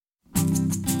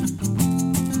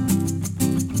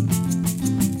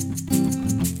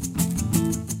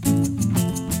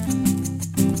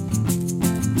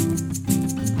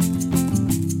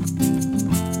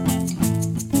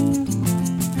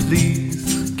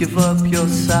Give up your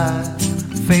side,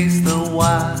 face the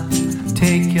why.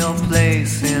 Take your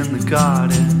place in the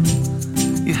garden.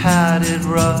 You had it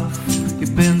rough,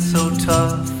 you've been so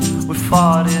tough. We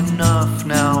fought enough,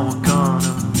 now we're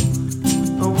gonna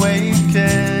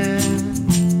awaken,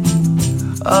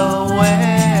 awaken.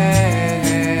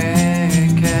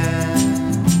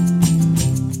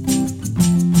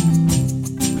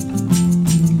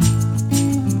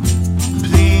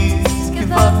 Please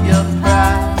give up your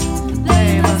pride,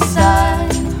 blame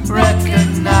aside,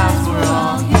 recognize we're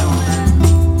all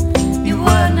human. You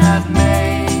were not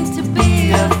made to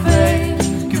be afraid.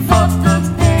 Give up the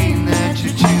pain that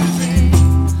you're choosing.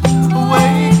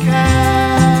 Awaken,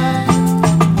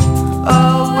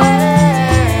 awaken,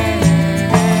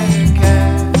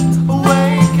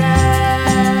 awaken,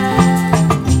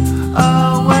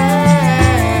 awaken.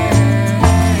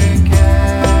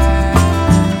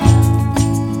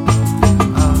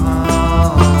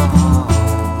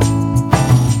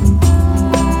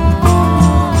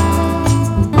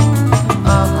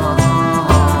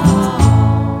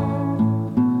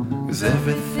 'Cause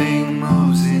everything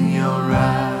moves in your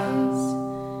eyes.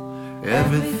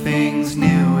 Everything's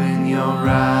new in your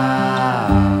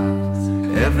eyes.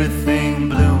 Everything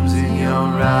blooms in your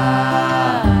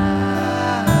eyes.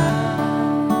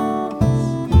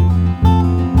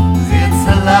 It's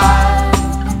alive.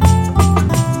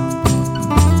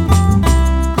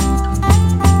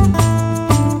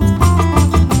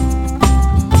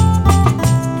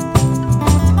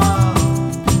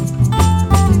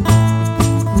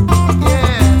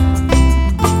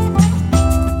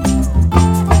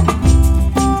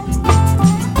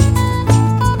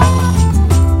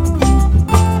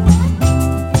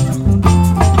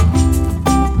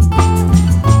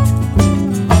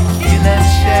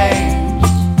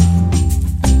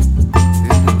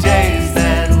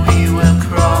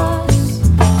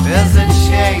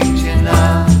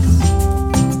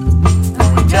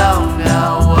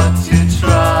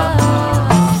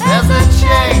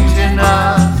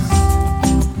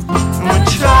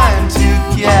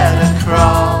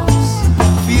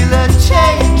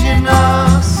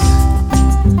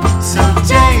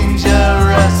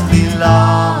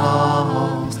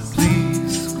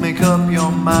 Make up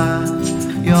your mind,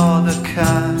 you're the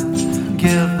kind.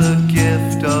 Give the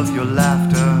gift of your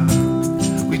laughter.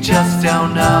 We just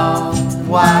don't know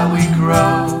why we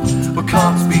grow. What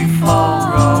comes before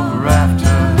or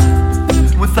after.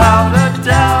 Without a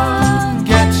doubt,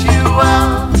 get you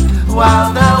out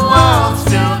while the world's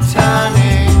still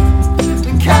turning.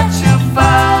 And catch you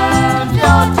find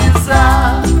your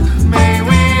desire. May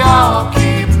we all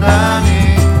keep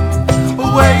learning.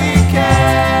 Awaken.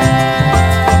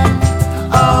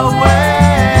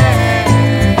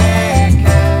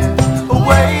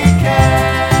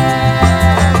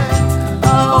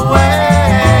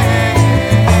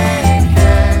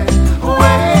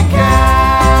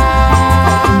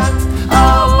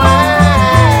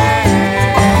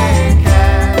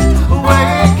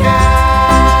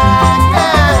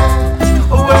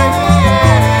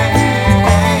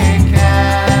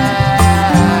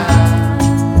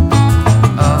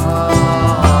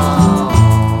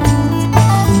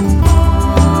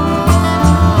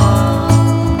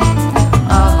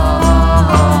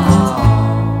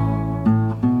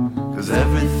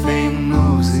 Everything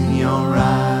moves in your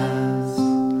eyes.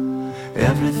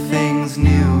 Everything's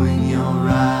new in your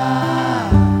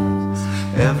eyes.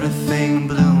 Everything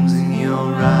blooms in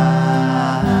your eyes.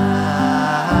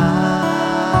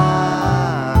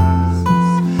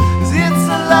 'Cause it's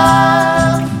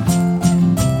alive.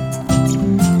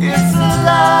 It's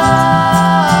alive.